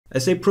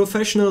As a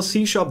professional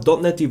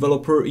C#.NET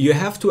developer, you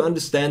have to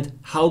understand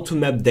how to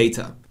map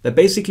data. That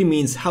basically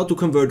means how to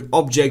convert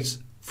objects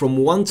from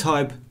one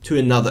type to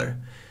another.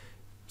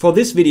 For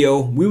this video,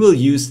 we will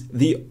use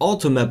the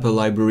AutoMapper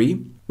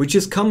library, which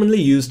is commonly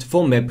used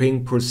for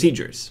mapping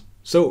procedures.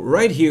 So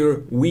right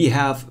here, we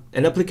have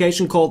an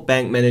application called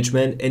Bank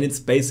Management, and it's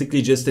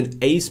basically just an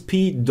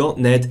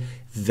ASP.NET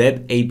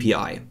Web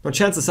API. Now,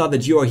 chances are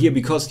that you are here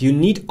because you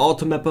need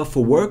AutoMapper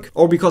for work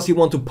or because you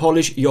want to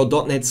polish your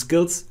 .NET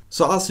skills.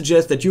 So I'll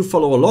suggest that you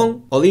follow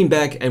along or lean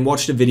back and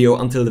watch the video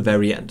until the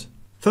very end.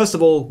 First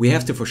of all, we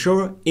have to for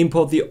sure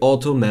import the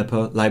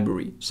AutoMapper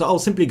library. So I'll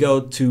simply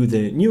go to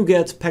the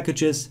NuGet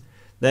packages,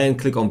 then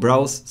click on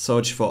Browse,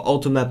 search for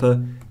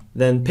AutoMapper,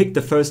 then pick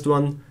the first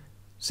one,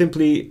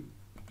 simply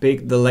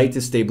pick the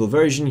latest stable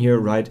version here,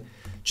 right?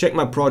 Check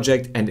my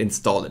project and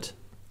install it.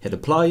 Hit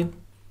apply.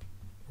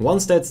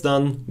 Once that's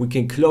done, we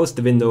can close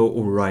the window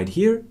right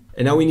here.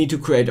 And now we need to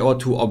create our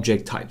two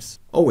object types.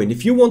 Oh, and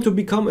if you want to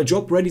become a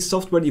job-ready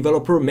software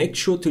developer, make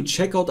sure to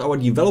check out our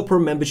developer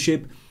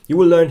membership. You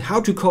will learn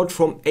how to code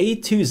from A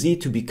to Z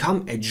to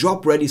become a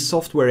job-ready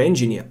software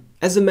engineer.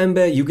 As a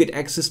member, you get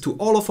access to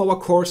all of our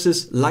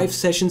courses, live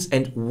sessions,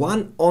 and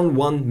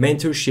one-on-one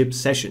mentorship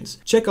sessions.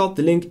 Check out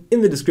the link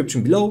in the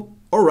description below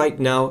or right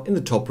now in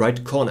the top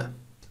right corner.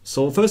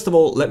 So first of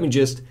all, let me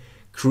just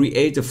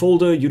create a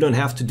folder. You don't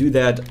have to do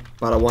that,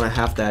 but I want to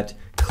have that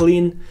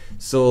clean.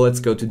 So let's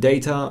go to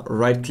data,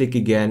 right click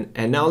again,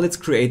 and now let's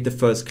create the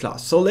first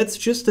class. So let's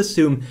just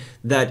assume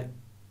that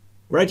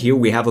right here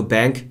we have a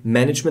bank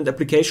management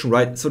application,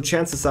 right? So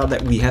chances are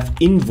that we have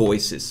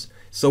invoices.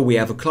 So we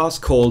have a class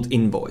called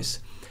invoice.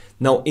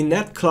 Now in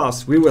that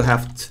class, we will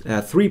have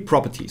three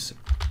properties.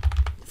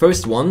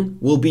 First one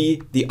will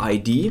be the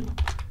ID.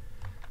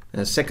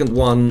 Second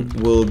one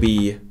will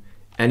be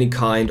any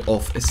kind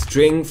of a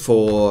string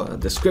for a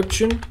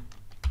description,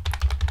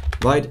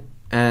 right?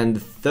 And the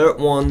third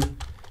one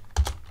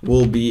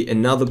will be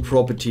another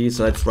property.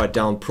 So let's write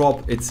down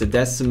prop. It's a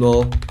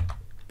decimal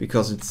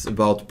because it's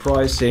about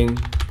pricing.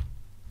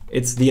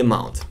 It's the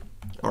amount.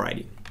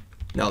 Alrighty.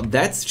 Now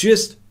that's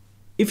just,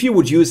 if you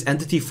would use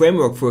Entity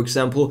Framework, for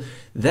example,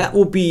 that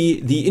will be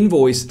the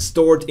invoice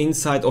stored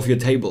inside of your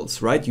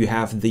tables, right? You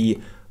have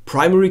the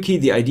primary key,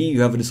 the ID,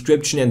 you have a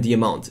description and the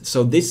amount.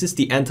 So this is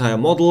the entire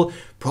model.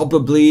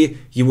 Probably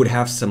you would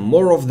have some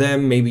more of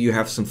them. Maybe you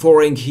have some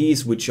foreign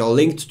keys which are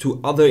linked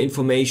to other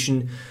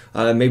information,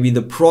 maybe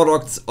the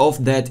products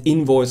of that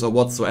invoice or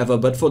whatsoever.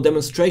 But for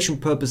demonstration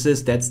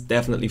purposes, that's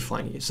definitely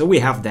fine here. So we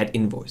have that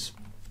invoice.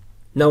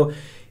 Now,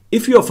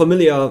 if you are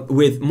familiar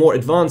with more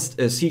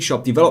advanced C#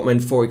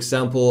 development, for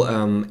example,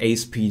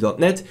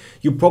 ASP.NET,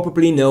 you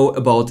probably know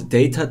about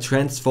data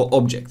transfer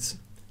objects.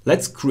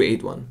 Let's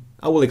create one.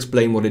 I will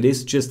explain what it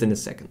is just in a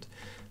second.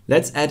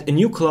 Let's add a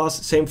new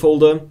class, same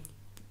folder.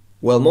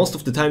 Well, most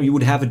of the time you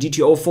would have a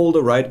DTO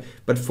folder, right?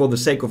 But for the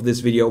sake of this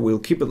video, we'll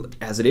keep it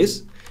as it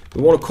is.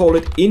 We want to call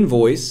it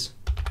invoice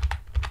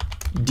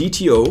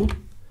DTO,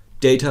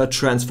 data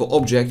transfer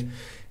object.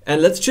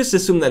 And let's just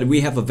assume that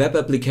we have a web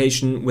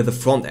application with a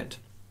front end.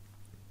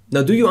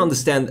 Now, do you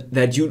understand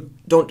that you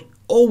don't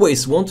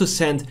always want to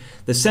send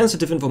the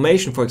sensitive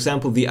information, for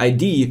example, the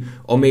ID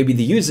or maybe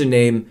the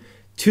username,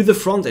 to the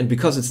front end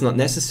because it's not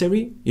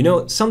necessary? You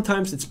know,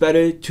 sometimes it's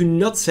better to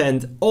not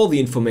send all the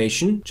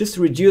information, just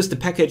to reduce the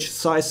package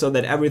size so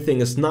that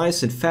everything is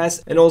nice and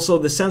fast, and also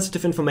the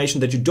sensitive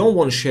information that you don't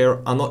want to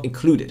share are not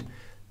included.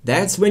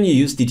 That's when you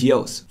use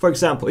DTOs. For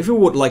example, if you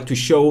would like to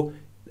show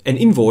an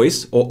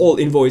invoice or all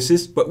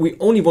invoices, but we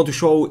only want to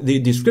show the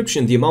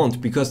description, the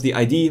amount, because the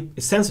ID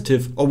is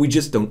sensitive or we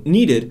just don't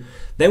need it,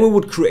 then we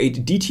would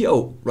create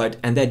DTO, right?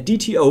 And that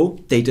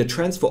DTO, data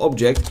transfer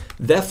object,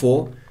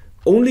 therefore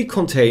only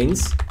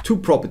contains two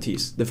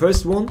properties. The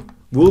first one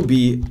will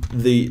be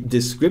the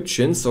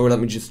description. So let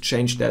me just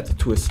change that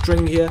to a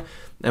string here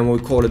and we'll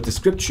call it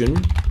description.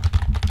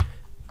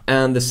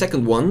 And the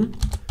second one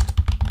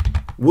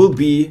will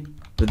be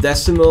the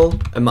decimal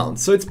amount.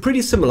 So it's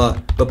pretty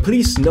similar, but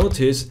please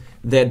notice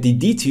that the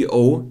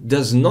DTO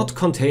does not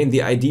contain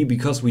the ID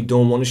because we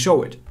don't want to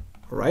show it.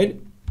 All right.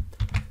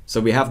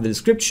 So we have the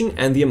description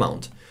and the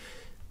amount.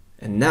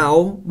 And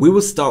now we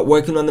will start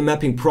working on the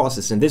mapping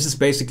process, and this is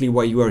basically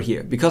why you are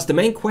here. Because the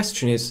main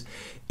question is,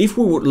 if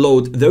we would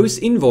load those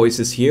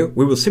invoices here,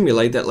 we will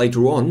simulate that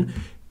later on.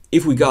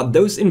 If we got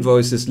those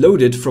invoices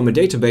loaded from a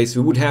database,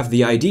 we would have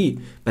the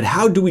ID. But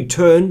how do we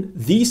turn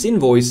these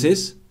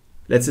invoices,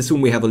 let's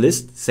assume we have a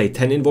list, say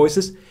 10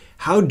 invoices,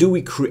 how do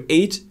we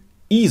create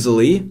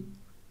easily,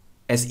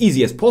 as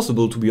easy as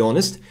possible to be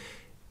honest,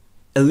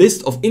 a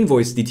list of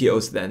invoice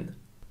DTOs then?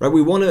 Right,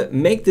 we want to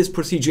make this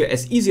procedure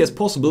as easy as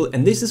possible,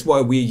 and this is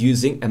why we're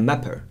using a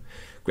mapper.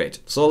 Great,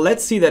 so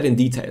let's see that in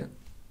detail.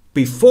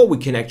 Before we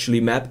can actually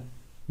map,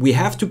 we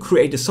have to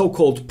create a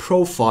so-called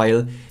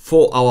profile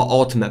for our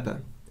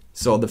AutoMapper.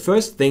 So the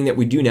first thing that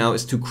we do now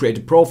is to create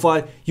a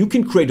profile. You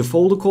can create a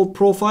folder called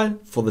profile.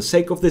 For the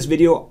sake of this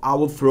video, I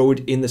will throw it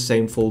in the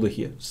same folder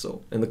here.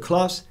 So in the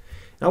class,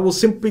 I will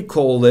simply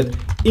call it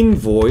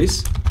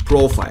invoice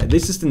profile.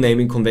 This is the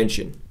naming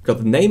convention.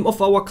 got the name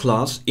of our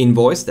class,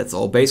 invoice, that's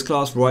our base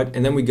class, right?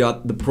 And then we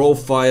got the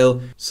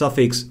profile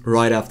suffix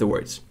right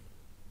afterwards.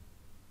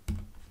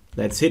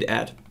 Let's hit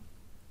add.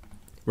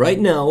 Right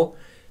now,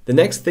 the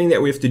next thing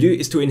that we have to do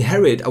is to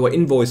inherit our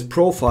invoice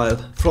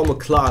profile from a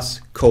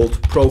class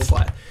called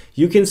profile.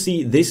 You can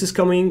see this is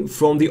coming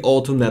from the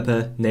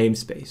AutoMapper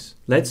namespace.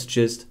 Let's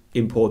just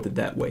import it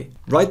that way.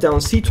 Write down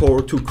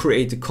ctor to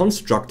create a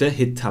constructor,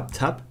 hit tab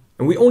tab,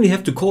 and we only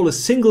have to call a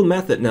single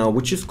method now,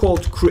 which is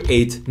called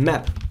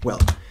createMap. Well,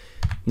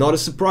 not a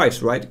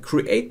surprise, right?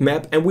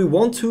 createMap, and we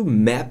want to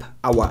map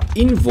our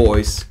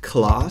invoice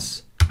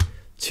class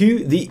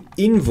to the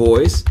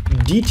invoice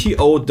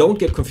DTO, don't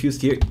get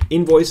confused here,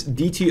 invoice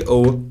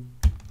DTO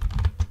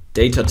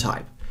data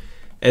type.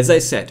 As I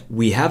said,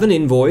 we have an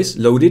invoice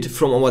loaded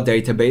from our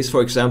database,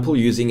 for example,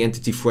 using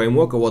Entity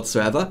Framework or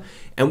whatsoever,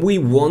 and we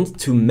want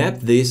to map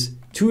this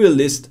to a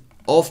list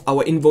of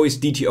our invoice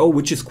DTO,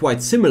 which is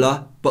quite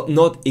similar, but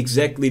not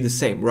exactly the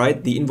same,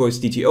 right? The invoice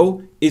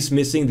DTO is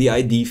missing the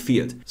ID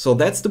field. So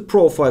that's the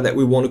profile that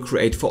we want to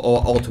create for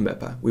our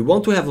AutoMapper. We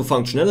want to have a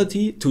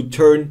functionality to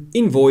turn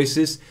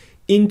invoices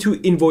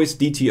into invoice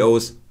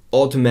DTOs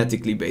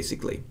automatically,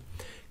 basically.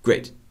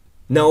 Great.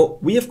 Now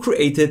we have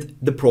created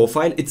the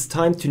profile. It's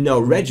time to now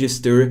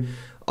register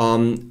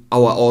our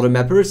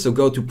AutoMapper. So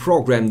go to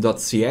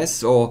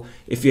program.cs, or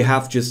if you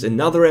have just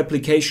another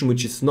application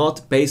which is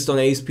not based on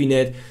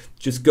ASP.NET,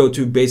 just go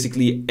to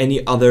basically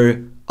any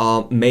other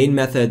main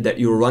method that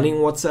you're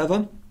running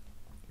whatsoever.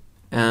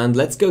 And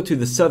let's go to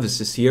the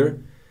services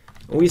here.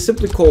 We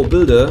simply call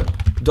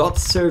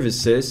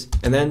builder.services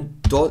and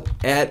then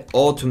 .add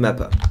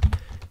AutoMapper.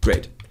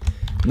 Great.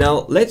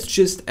 Now let's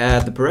just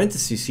add the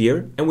parentheses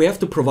here, and we have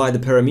to provide a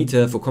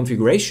parameter for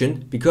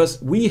configuration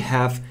because we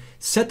have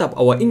set up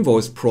our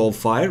invoice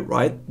profile,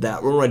 right?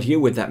 That one right here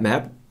with that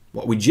map,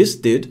 what we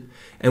just did.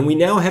 And we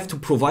now have to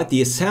provide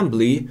the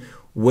assembly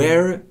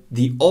where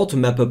the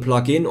AutoMapper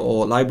plugin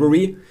or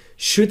library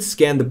should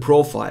scan the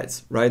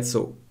profiles, right?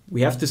 So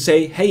we have to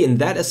say, hey, in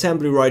that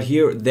assembly right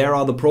here, there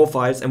are the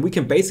profiles, and we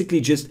can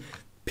basically just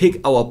pick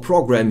our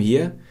program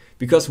here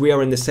because we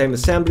are in the same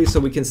assembly.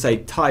 So we can say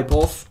type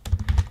of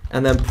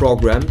and then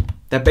program.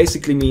 That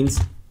basically means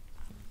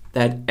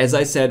that, as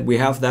I said, we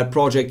have that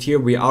project here,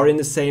 we are in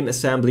the same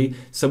assembly,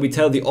 so we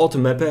tell the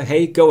AutoMapper,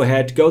 hey, go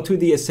ahead, go to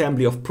the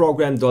assembly of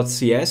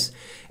program.cs,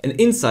 and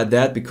inside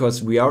that,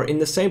 because we are in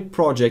the same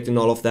project and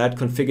all of that,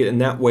 configured in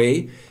that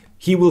way,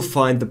 he will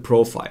find the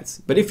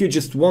profiles. But if you're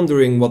just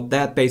wondering what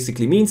that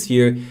basically means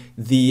here,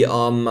 the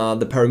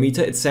parameter,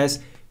 it says,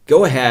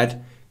 go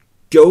ahead,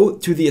 go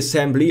to the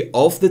assembly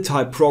of the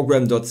type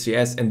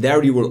program.cs, and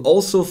there you will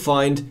also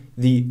find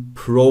the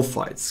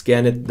profile.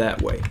 Scan it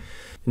that way.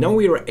 Now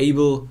we are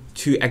able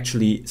to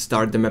actually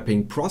start the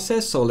mapping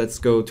process. So let's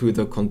go to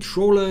the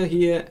controller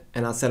here,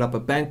 and I'll set up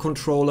a bank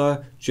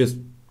controller, just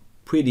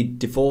pretty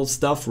default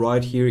stuff.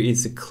 Right here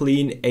is a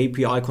clean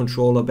API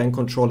controller, bank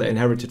controller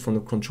inherited from the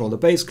controller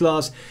base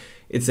class.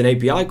 It's an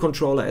API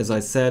controller, as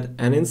I said,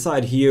 and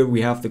inside here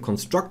we have the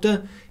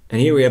constructor, and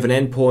here we have an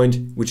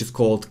endpoint which is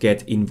called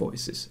get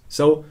invoices.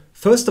 So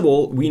first of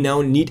all, we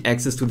now need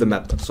access to the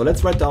mapper. So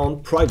let's write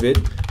down private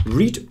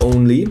read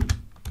only,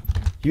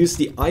 use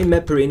the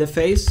IMapper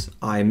interface,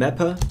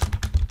 IMapper,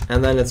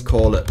 and then let's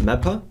call it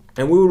mapper.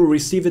 And we will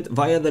receive it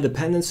via the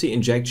dependency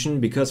injection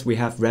because we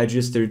have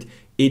registered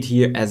it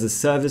here as a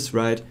service,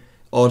 right?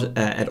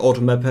 At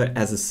AutoMapper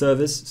as a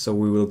service. So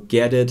we will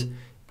get it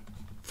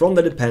from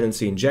the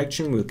dependency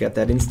injection. We'll get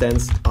that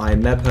instance,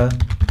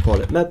 IMapper, call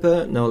it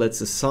mapper. Now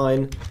let's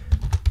assign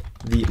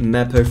the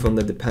mapper from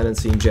the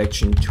dependency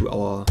injection to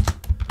our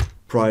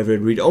private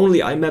read-only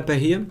IMapper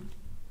here.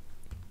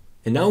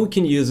 And now we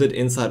can use it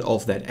inside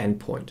of that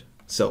endpoint.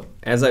 So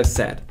as I've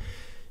said,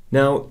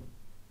 now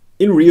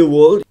in real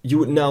world, you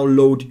would now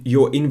load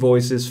your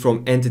invoices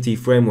from Entity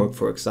Framework,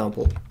 for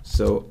example.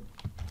 So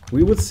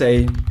we would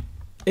say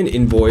an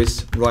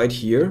invoice right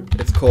here,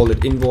 let's call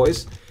it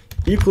invoice,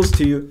 equals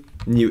to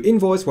new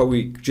invoice, where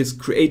we just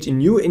create a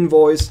new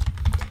invoice.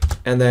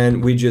 And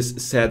then we just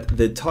set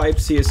the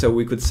types here. So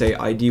we could say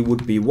ID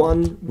would be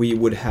 1. We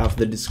would have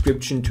the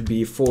description to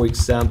be, for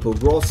example,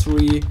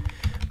 grocery.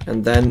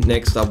 And then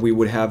next up we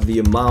would have the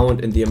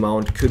amount, and the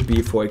amount could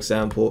be, for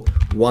example,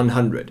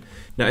 100.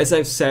 Now, as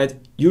I've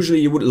said,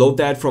 usually you would load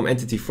that from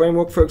Entity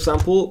Framework, for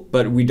example,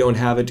 but we don't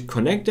have it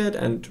connected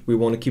and we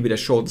want to keep it as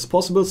short as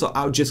possible. So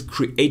I'll just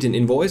create an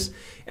invoice,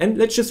 and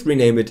let's just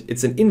rename it.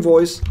 It's an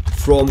invoice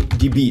from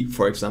DB,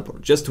 for example,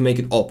 just to make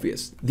it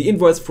obvious. The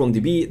invoice from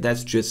DB,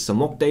 that's just some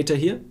mock data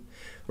here,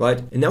 right?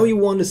 And now you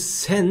want to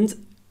send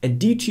a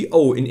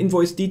DTO, an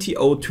invoice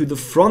DTO, to the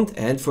front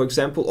end, for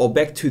example, or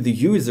back to the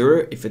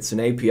user if it's an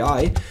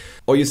API,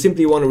 or you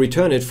simply want to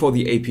return it for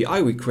the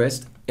API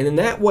request. And in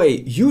that way,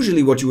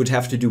 usually what you would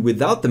have to do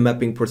without the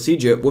mapping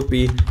procedure would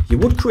be, you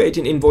would create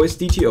an invoice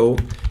DTO,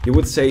 you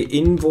would say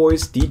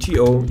invoice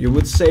DTO, you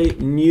would say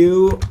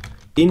new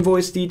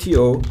invoice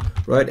DTO,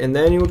 right? And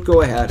then you would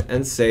go ahead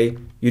and say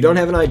You don't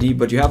have an ID,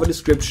 but you have a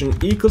description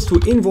equals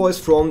to invoice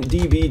from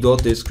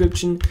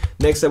db.description.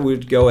 Next, I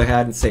would go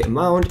ahead and say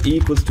amount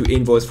equals to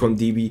invoice from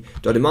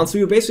db.amount. So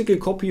you basically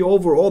copy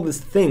over all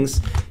these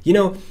things. You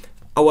know,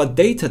 our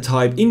data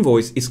type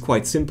invoice is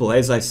quite simple,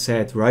 as I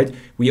said, right?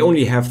 We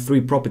only have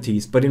 3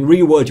 properties, but in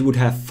real world you would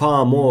have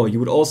far more. You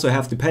would also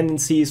have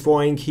dependencies,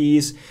 foreign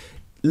keys,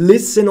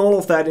 lists and all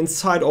of that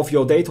inside of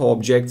your data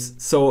objects.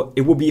 So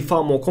it would be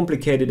far more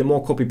complicated and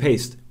more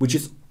copy-paste, which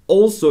is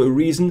also a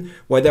reason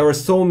why there are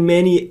so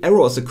many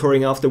errors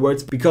occurring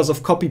afterwards because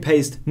of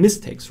copy-paste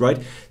mistakes,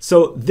 right?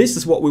 So this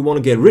is what we want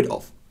to get rid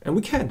of, and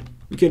we can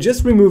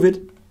just remove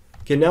it.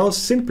 We can now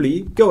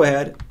simply go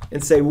ahead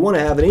and say we want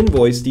to have an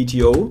invoice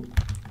DTO.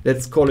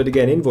 Let's call it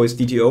again invoice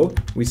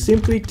DTO. We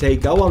simply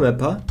take our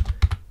mapper,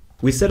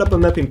 we set up a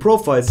mapping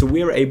profile, so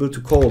we are able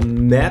to call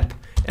map,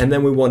 and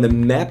then we want to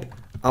map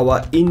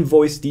our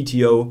invoice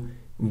DTO.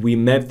 We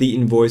map the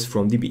invoice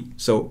from DB.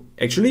 So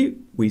actually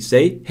we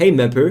say, hey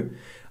mapper,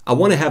 I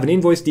want to have an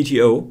invoice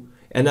DTO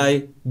and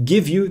I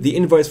give you the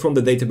invoice from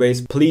the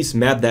database. Please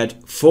map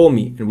that for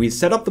me. And we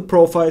set up the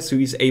profile so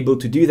he's able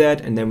to do that.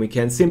 And then we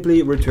can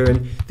simply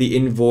return the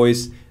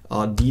invoice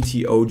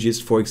DTO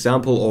just for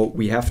example, or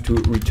we have to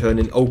return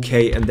an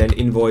OK and then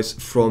invoice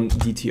from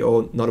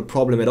DTO. Not a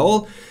problem at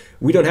all.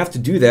 We don't have to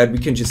do that. We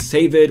can just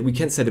save it. We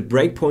can set a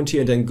breakpoint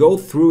here and then go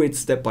through it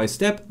step by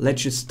step.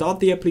 Let's just start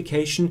the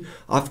application.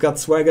 I've got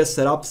Swagger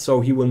set up,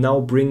 so he will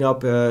now bring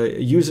up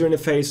a user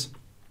interface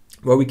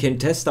where we can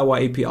test our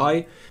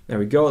API. There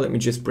we go. Let me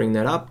just bring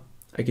that up.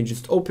 I can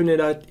just open it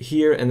out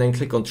here and then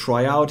click on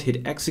try out,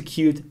 hit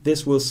execute.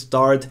 This will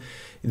start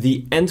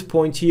the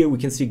endpoint here. We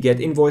can see get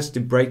invoice. The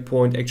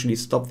breakpoint actually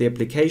stop the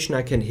application.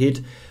 I can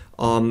hit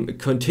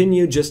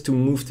continue just to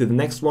move to the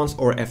next ones,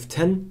 or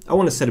F10. I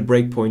want to set a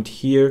breakpoint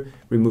here,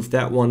 remove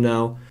that one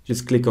now.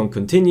 Just click on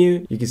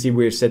continue. You can see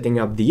we're setting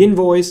up the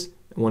invoice.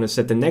 I want to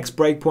set the next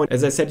breakpoint.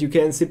 As I said, you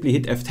can simply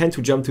hit F10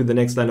 to jump to the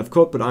next line of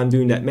code, but I'm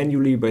doing that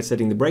manually by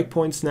setting the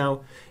breakpoints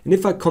now. And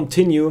if I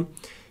continue,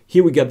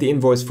 here we got the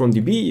invoice from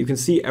DB. You can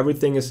see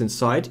everything is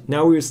inside.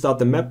 Now we will start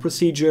the map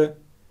procedure,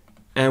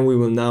 and we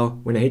will now,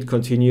 when I hit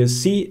continue,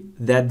 see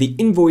that the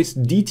invoice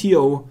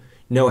DTO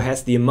now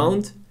has the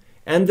amount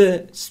and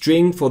the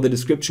string for the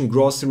description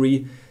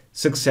grocery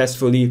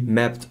successfully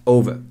mapped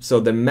over. So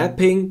the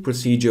mapping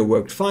procedure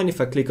worked fine. If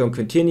I click on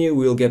continue,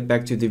 we'll get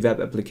back to the web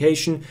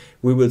application.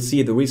 We will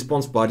see the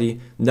response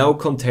body now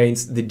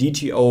contains the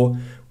DTO,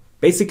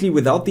 basically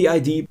without the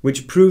ID,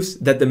 which proves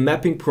that the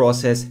mapping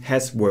process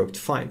has worked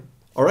fine.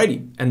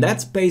 Alrighty, and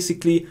that's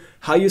basically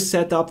how you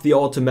set up the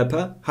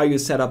AutoMapper, how you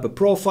set up a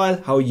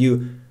profile, how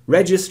you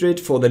register it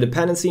for the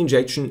dependency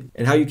injection,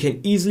 and how you can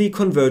easily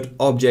convert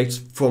objects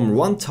from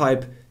one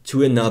type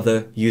to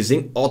another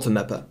using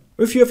AutoMapper.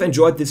 If you have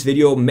enjoyed this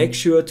video, make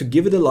sure to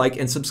give it a like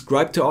and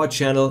subscribe to our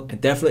channel, and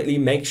definitely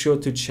make sure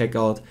to check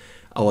out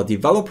our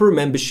developer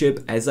membership.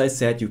 As I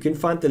said, you can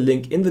find the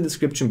link in the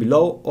description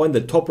below or in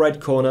the top right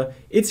corner.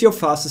 It's your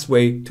fastest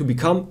way to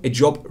become a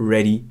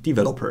job-ready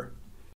developer.